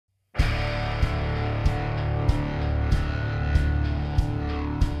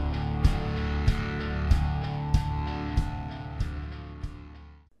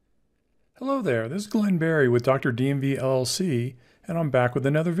Hello there, this is Glenn Berry with Dr. DMV LLC, and I'm back with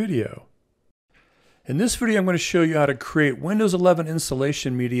another video. In this video, I'm going to show you how to create Windows 11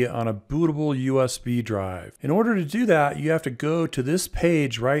 installation media on a bootable USB drive. In order to do that, you have to go to this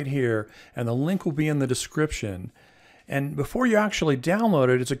page right here, and the link will be in the description. And before you actually download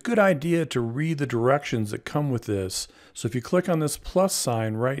it, it's a good idea to read the directions that come with this. So if you click on this plus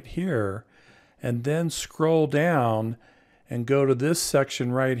sign right here, and then scroll down, and go to this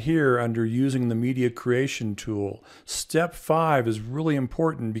section right here under using the media creation tool. Step 5 is really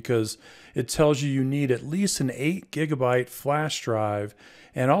important because it tells you need at least an 8 GB flash drive,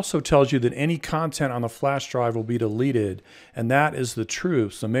 and also tells you that any content on the flash drive will be deleted, and that is the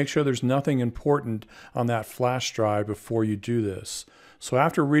truth. So make sure there's nothing important on that flash drive before you do this. So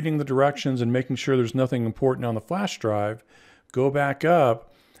after reading the directions and making sure there's nothing important on the flash drive, go back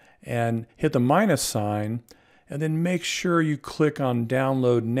up and hit the minus sign, and then make sure you click on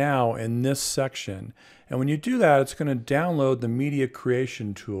Download Now in this section. And when you do that, it's going to download the Media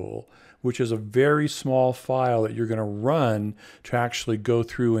Creation tool, which is a very small file that you're going to run to actually go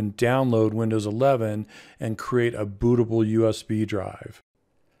through and download Windows 11 and create a bootable USB drive.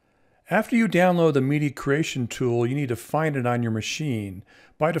 After you download the Media Creation tool, you need to find it on your machine.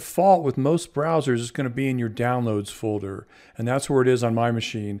 By default, with most browsers, it's going to be in your Downloads folder, and that's where it is on my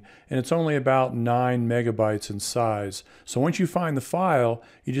machine, and it's only about 9 megabytes in size. So once you find the file,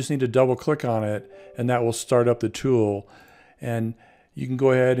 you just need to double click on it, and that will start up the tool. And you can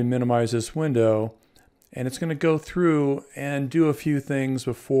go ahead and minimize this window, and it's going to go through and do a few things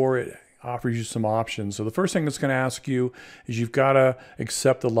before it offers you some options. So the first thing it's going to ask you is you've got to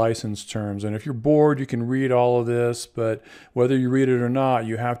accept the license terms. And if you're bored, you can read all of this, but whether you read it or not,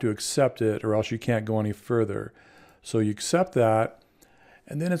 you have to accept it or else you can't go any further. So you accept that,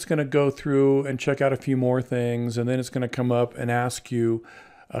 and then it's going to go through and check out a few more things, and then it's going to come up and ask you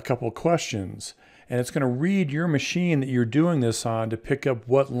a couple questions. And it's going to read your machine that you're doing this on to pick up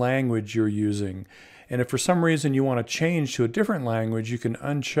what language you're using. And if for some reason you want to change to a different language, you can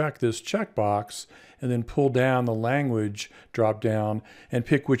uncheck this checkbox and then pull down the language drop down and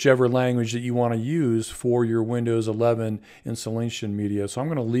pick whichever language that you want to use for your Windows 11 installation media. So I'm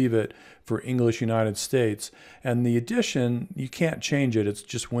going to leave it for English United States. And the edition, you can't change it. It's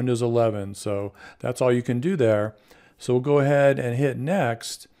just Windows 11. So that's all you can do there. So we'll go ahead and hit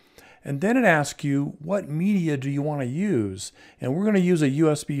next. And then it asks you, what media do you want to use? And we're going to use a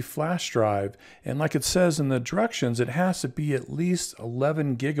USB flash drive. And like it says in the directions, it has to be at least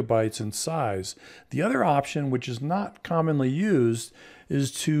 11 gigabytes in size. The other option, which is not commonly used,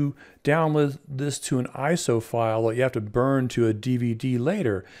 is to download this to an ISO file that you have to burn to a DVD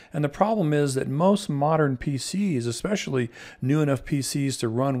later. And the problem is that most modern PCs, especially new enough PCs to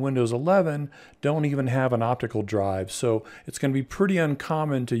run Windows 11, don't even have an optical drive. So it's going to be pretty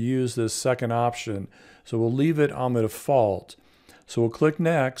uncommon to use this second option. So we'll leave it on the default. So we'll click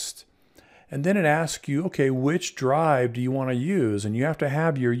Next. And then it asks you, okay, which drive do you want to use? And you have to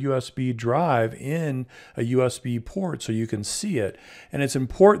have your USB drive in a USB port so you can see it. And it's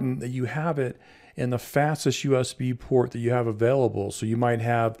important that you have it in the fastest USB port that you have available. So you might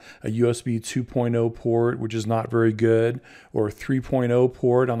have a USB 2.0 port, which is not very good, or a 3.0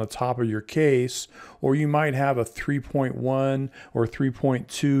 port on the top of your case, or you might have a 3.1 or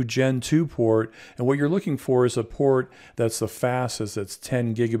 3.2 Gen 2 port. And what you're looking for is a port that's the fastest, that's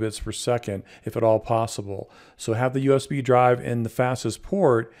 10 gigabits per second, if at all possible. So have the USB drive in the fastest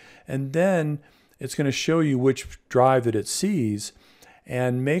port, and then it's going to show you which drive that it sees.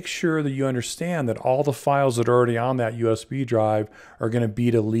 And make sure that you understand that all the files that are already on that USB drive are going to be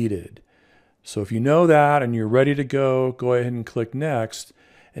deleted. So if you know that and you're ready to go ahead and click Next.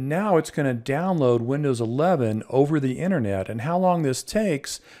 And now it's going to download Windows 11 over the internet. And how long this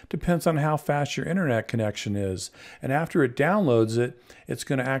takes depends on how fast your internet connection is. And after it downloads it, it's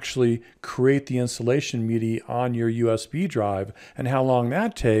going to actually create the installation media on your USB drive. And how long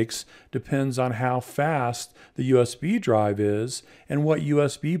that takes depends on how fast the USB drive is and what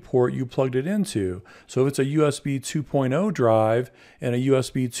USB port you plugged it into. So if it's a USB 2.0 drive and a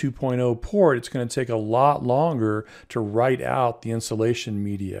USB 2.0 port, it's going to take a lot longer to write out the installation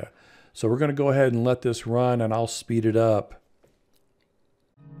media. So we're going to go ahead and let this run, and I'll speed it up.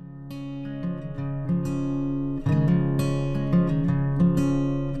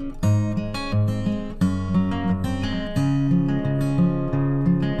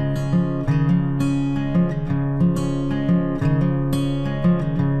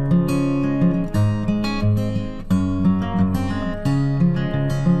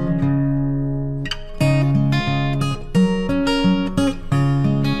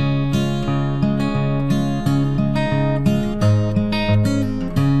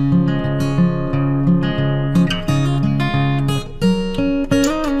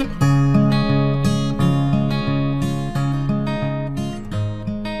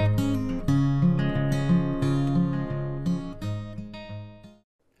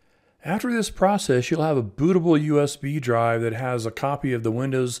 through this process, you'll have a bootable USB drive that has a copy of the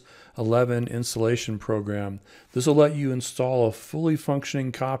Windows 11 installation program. This will let you install a fully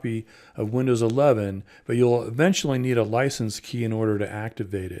functioning copy of Windows 11, but you'll eventually need a license key in order to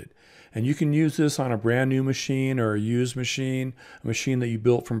activate it. And you can use this on a brand new machine or a used machine, a machine that you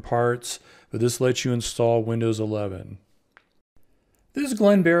built from parts, but this lets you install Windows 11. This is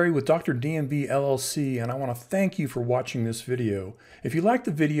Glenn Berry with Dr. DMV LLC, and I want to thank you for watching this video. If you liked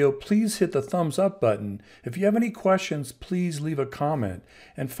the video, please hit the thumbs up button. If you have any questions, please leave a comment.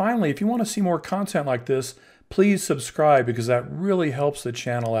 And finally, if you want to see more content like this, please subscribe because that really helps the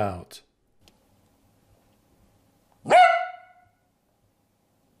channel out.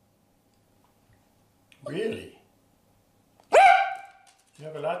 Really? You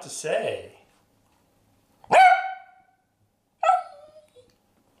have a lot to say.